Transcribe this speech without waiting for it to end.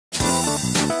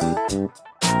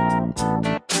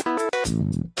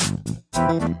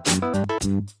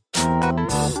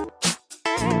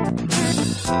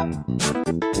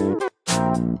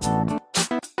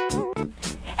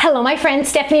Hello my friends,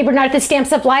 Stephanie Barnard at the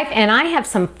Stamps of Life, and I have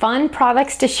some fun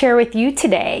products to share with you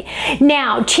today.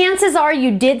 Now, chances are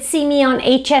you did see me on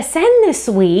HSN this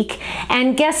week,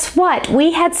 and guess what?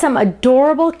 We had some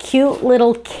adorable, cute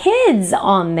little kids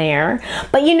on there.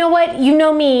 But you know what? You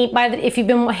know me, if you've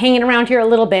been hanging around here a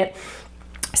little bit,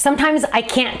 sometimes I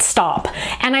can't stop.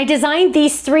 And I designed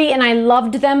these three and I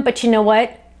loved them, but you know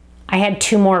what? I had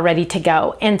two more ready to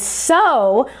go. And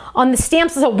so on the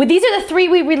stamps, so these are the three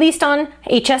we released on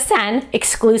HSN,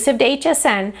 exclusive to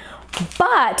HSN,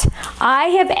 but I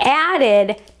have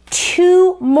added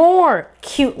two more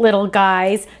cute little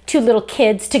guys, two little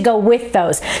kids to go with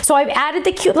those. So I've added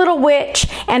the cute little witch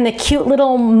and the cute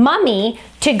little mummy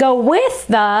to go with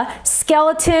the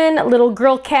skeleton, little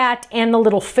girl cat, and the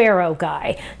little pharaoh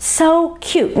guy. So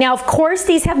cute. Now, of course,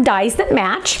 these have dies that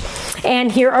match,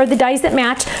 and here are the dies that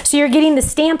match. So you're getting the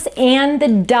stamps and the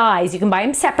dies. You can buy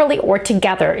them separately or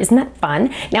together. Isn't that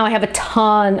fun? Now I have a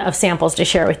ton of samples to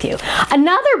share with you.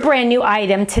 Another brand new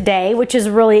item today, which is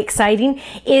really exciting,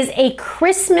 is a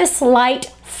Christmas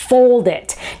light Fold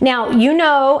It. Now, you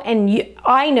know, and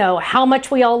I know how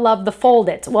much we all love the Fold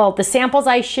It. Well, the samples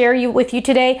I share with you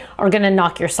today are gonna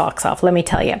knock your socks off, let me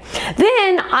tell you.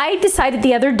 Then I decided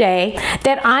the other day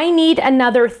that I need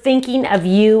another Thinking of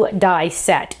You die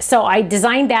set. So I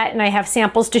designed that and I have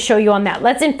samples to show you on that.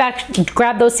 Let's in fact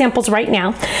grab those samples right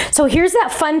now. So here's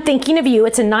that fun Thinking of You.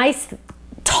 It's a nice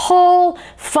tall,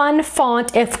 fun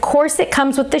font. Of course, it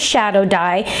comes with the shadow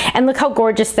die, and look how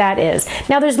gorgeous that is.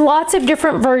 Now, there's lots of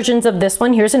different versions of this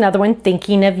one. Here's another one,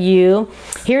 Thinking of You.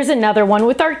 Here's another one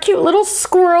with our cute little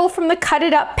squirrel from the Cut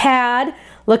It Up pad.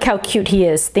 Look how cute he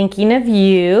is, Thinking of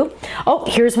You. Oh,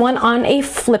 here's one on a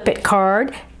Flip It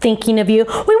card, Thinking of You.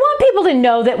 We want people to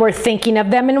know that we're thinking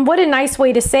of them, and what a nice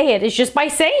way to say it is just by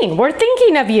saying, we're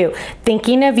thinking of you,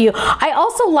 Thinking of You. I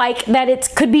also like that it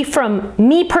could be from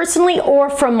me personally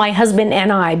or from my husband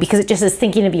and I, because it just says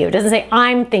Thinking of You. It doesn't say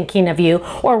I'm thinking of you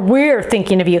or we're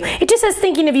thinking of you. It just says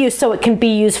Thinking of You, so it can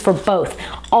be used for both.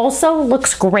 Also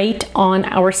looks great on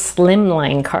our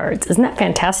slimline cards. Isn't that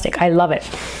fantastic? I love it.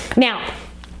 Now,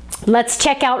 let's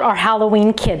check out our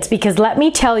Halloween kids, because let me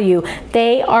tell you,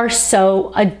 they are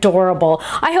so adorable.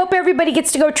 I hope everybody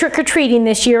gets to go trick-or-treating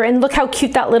this year, and look how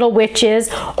cute that little witch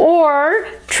is, or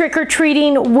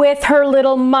trick-or-treating with her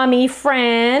little mummy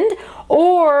friend,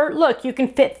 or look, you can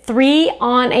fit 3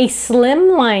 on a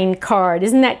slimline card.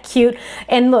 Isn't that cute?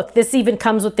 And look, this even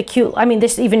comes with the cute,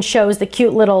 this even shows the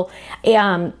cute little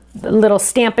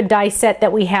stamp and die set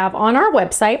that we have on our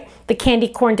website, the candy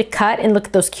corn to cut, and look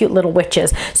at those cute little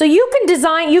witches. So you can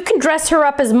design, you can dress her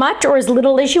up as much or as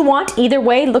little as you want. Either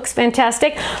way, looks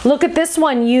fantastic. Look at this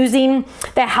one using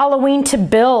the Halloween to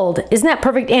build. Isn't that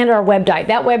perfect? And our web die.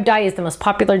 That web die is the most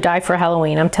popular die for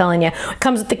Halloween, I'm telling you. It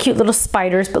comes with the cute little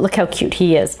spiders, but look how cute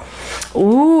he is.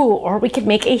 Ooh, or we could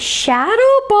make a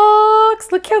shadow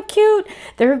box. Look how cute.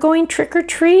 They're going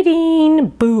trick-or-treating.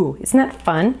 Boo, isn't that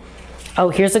fun? Oh,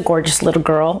 here's a gorgeous little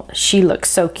girl. She looks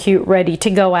so cute, ready to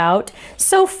go out.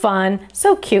 So fun,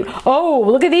 so cute. Oh,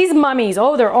 look at these mummies.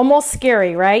 Oh, they're almost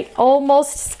scary, right?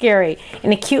 Almost scary.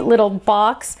 In a cute little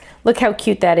box. Look how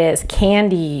cute that is.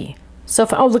 Candy. So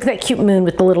fun. Oh, look at that cute moon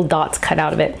with the little dots cut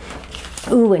out of it.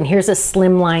 Ooh, and here's a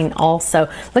slimline also.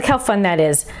 Look how fun that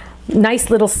is. Nice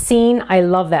little scene. I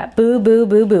love that. Boo, boo,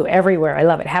 boo, boo. Everywhere. I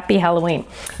love it. Happy Halloween.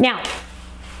 Now,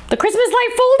 the Christmas light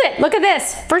Fold It. Look at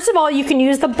this. First of all, you can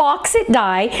use the Box It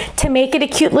die to make it a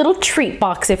cute little treat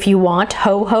box if you want.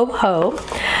 Ho, ho, ho.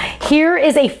 Here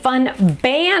is a fun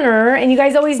banner, and you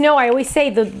guys always know, I always say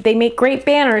that they make great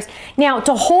banners. Now,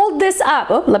 to hold this up,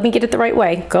 oh, let me get it the right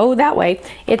way. Go that way.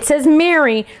 It says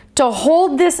Mary. To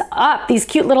hold this up, these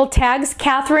cute little tags,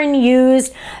 Catherine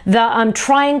used the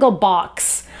triangle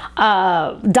box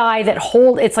die that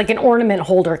it's like an ornament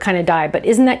holder kind of die, but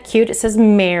isn't that cute? It says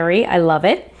Mary. I love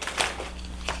it.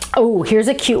 Oh, here's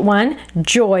a cute one,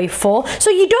 joyful. So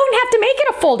you don't have to make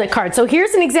it a folded card. So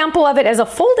here's an example of it as a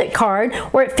folded card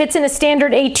where it fits in a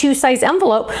standard A2 size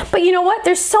envelope. But you know what?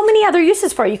 There's so many other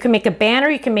uses for it. You can make a banner,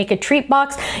 you can make a treat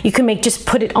box, you can just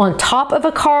put it on top of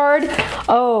a card.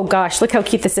 Oh gosh, look how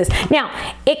cute this is. Now,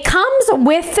 it comes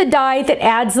with the die that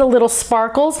adds the little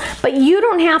sparkles, but you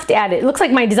don't have to add it. It looks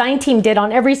like my design team did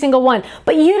on every single one,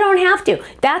 but you don't have to.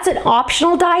 That's an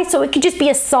optional die, so it could just be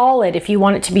a solid if you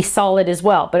want it to be solid as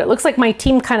well. But it looks like my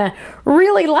team kind of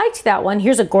really liked that one.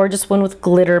 Here's a gorgeous one with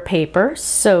glitter paper.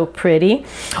 So pretty.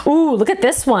 Ooh, look at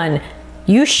this one.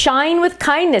 You shine with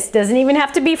kindness. Doesn't even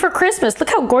have to be for Christmas. Look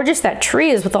how gorgeous that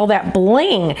tree is with all that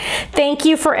bling. Thank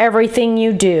you for everything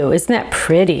you do. Isn't that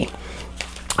pretty?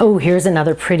 Oh, here's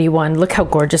another pretty one. Look how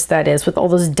gorgeous that is with all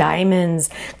those diamonds.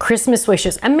 Christmas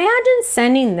wishes. Imagine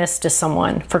sending this to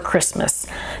someone for Christmas.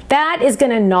 That is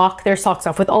going to knock their socks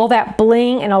off with all that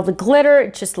bling and all the glitter.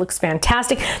 It just looks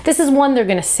fantastic. This is one they're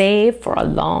going to save for a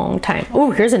long time.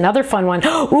 Oh, here's another fun one.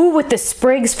 Oh, with the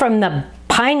sprigs from the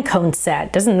pine cone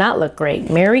set. Doesn't that look great?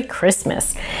 Merry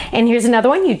Christmas. And here's another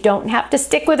one. You don't have to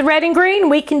stick with red and green.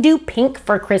 We can do pink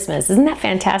for Christmas. Isn't that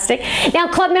fantastic? Now,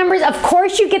 club members, of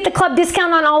course you get the club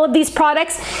discount on all of these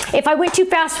products. If I went too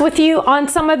fast with you on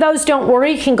some of those, don't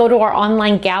worry. You can go to our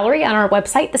online gallery on our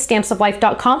website,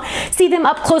 thestampsoflife.com. See them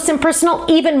up close and personal,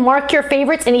 even mark your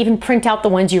favorites, and even print out the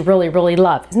ones you really, really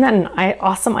love. Isn't that an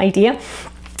awesome idea?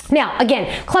 Now, again,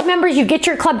 club members, you get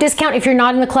your club discount. If you're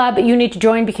not in the club, you need to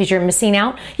join because you're missing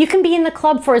out. You can be in the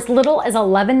club for as little as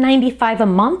 $11.95 a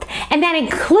month, and that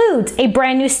includes a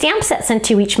brand new stamp set sent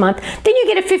to you each month. Then you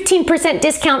get a 15%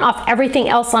 discount off everything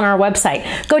else on our website.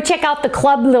 Go check out the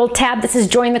club little tab that says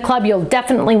join the club. You'll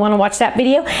definitely want to watch that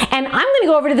video. And I'm going to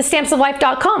go over to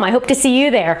thestampsoflife.com. I hope to see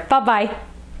you there. Bye-bye.